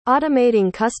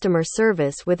Automating customer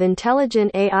service with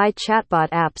intelligent AI chatbot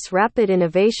apps. Rapid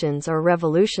innovations are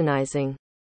revolutionizing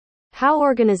how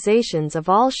organizations of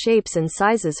all shapes and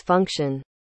sizes function.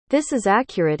 This is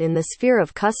accurate in the sphere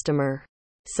of customer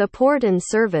support and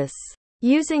service.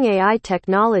 Using AI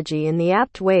technology in the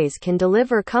apt ways can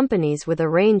deliver companies with a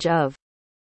range of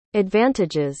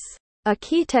advantages. A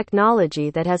key technology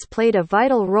that has played a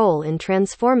vital role in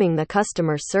transforming the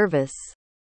customer service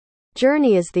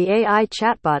journey is the AI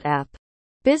chatbot app.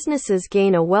 Businesses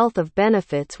gain a wealth of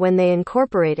benefits when they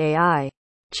incorporate AI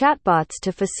chatbots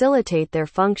to facilitate their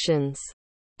functions.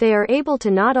 They are able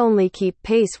to not only keep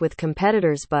pace with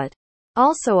competitors but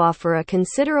also offer a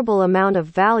considerable amount of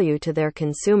value to their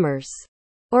consumers.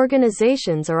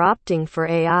 Organizations are opting for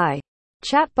AI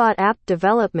chatbot app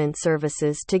development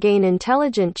services to gain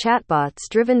intelligent chatbots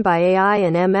driven by AI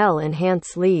and ML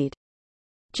enhance lead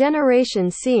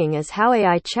generation. Seeing as how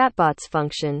AI chatbots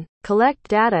function, collect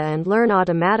data and learn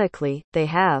automatically, they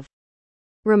have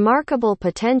remarkable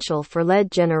potential for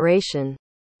lead generation.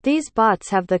 These bots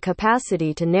have the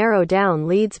capacity to narrow down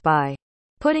leads by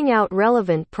putting out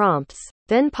relevant prompts,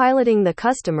 then piloting the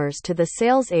customers to the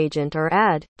sales agent or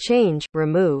add, change,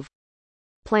 remove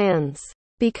plans.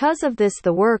 Because of this,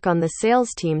 the work on the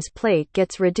sales team's plate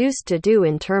gets reduced to do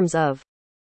in terms of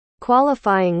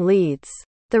qualifying leads.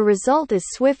 The result is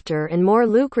swifter and more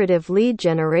lucrative lead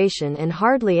generation and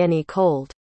hardly any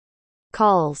cold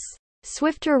calls.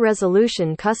 Swifter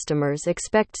resolution. Customers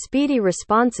expect speedy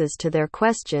responses to their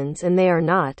questions and they are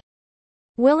not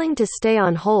willing to stay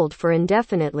on hold for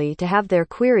indefinitely to have their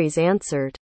queries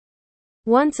answered.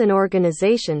 Once an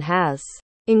organization has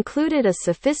included a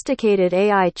sophisticated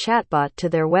AI chatbot to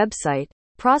their website,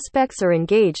 prospects are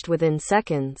engaged within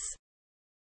seconds.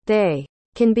 They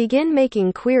can begin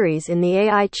making queries in the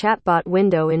AI chatbot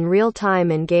window in real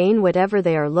time and gain whatever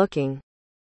they are looking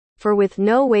for with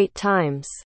no wait times.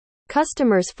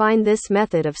 Customers find this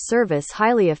method of service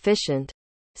highly efficient.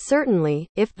 Certainly,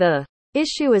 if the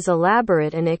issue is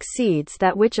elaborate and exceeds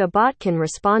that which a bot can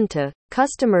respond to,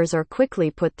 customers are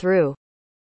quickly put through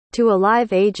to a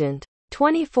live agent.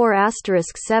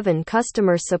 24*7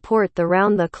 Customer support. The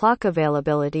round-the-clock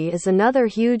availability is another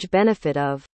huge benefit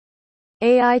of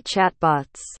AI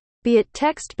chatbots. Be it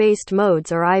text-based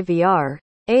modes or IVR,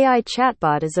 AI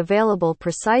chatbot is available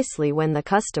precisely when the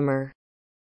customer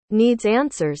needs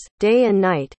answers, day and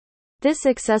night. This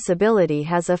accessibility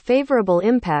has a favorable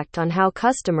impact on how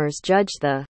customers judge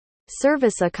the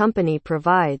service a company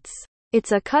provides.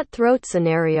 It's a cutthroat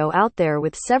scenario out there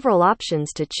with several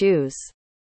options to choose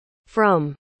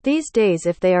from. These days,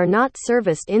 if they are not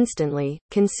serviced instantly,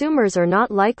 consumers are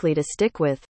not likely to stick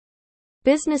with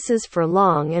businesses for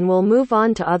long and will move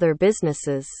on to other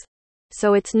businesses.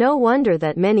 So it's no wonder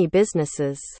that many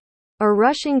businesses are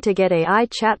rushing to get AI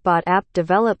chatbot app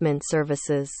development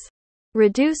services.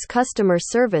 Reduce customer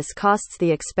service costs.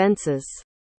 The expenses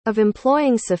of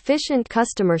employing sufficient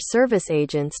customer service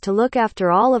agents to look after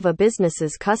all of a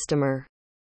business's customer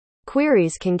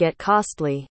queries can get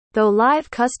costly. Though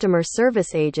live customer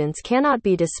service agents cannot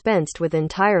be dispensed with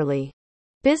entirely,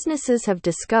 businesses have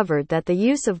discovered that the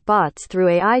use of bots through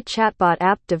AI chatbot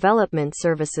app development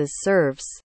services serves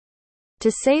to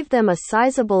save them a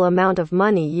sizable amount of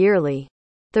money yearly.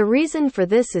 The reason for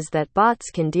this is that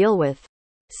bots can deal with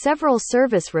several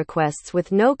service requests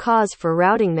with no cause for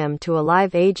routing them to a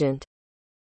live agent.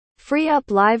 Free up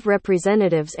live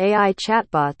representatives. AI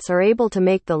chatbots are able to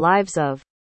make the lives of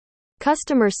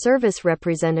customer service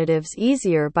representatives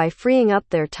easier by freeing up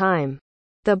their time.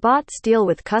 The bots deal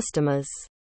with customers'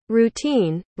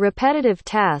 routine, repetitive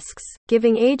tasks,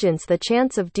 giving agents the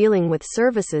chance of dealing with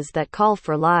services that call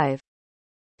for live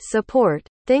support,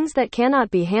 things that cannot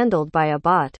be handled by a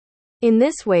bot. In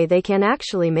this way, they can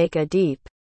actually make a deep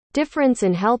difference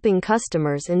in helping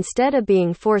customers instead of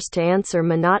being forced to answer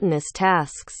monotonous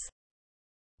tasks.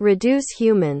 Reduce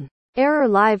human error.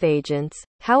 Live agents,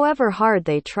 however hard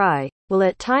they try, will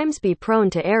at times be prone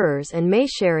to errors and may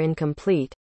share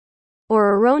incomplete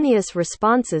or erroneous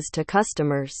responses to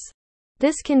customers.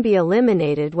 This can be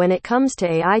eliminated when it comes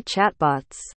to AI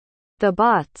chatbots. The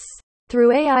bots,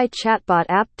 through AI chatbot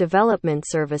app development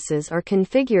services, are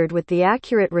configured with the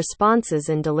accurate responses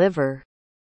and deliver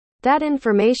that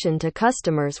information to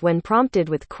customers when prompted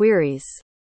with queries.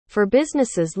 For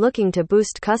businesses looking to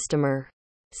boost customer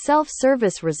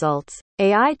self-service results,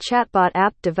 AI chatbot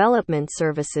app development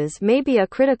services may be a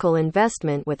critical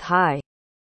investment with high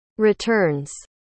returns.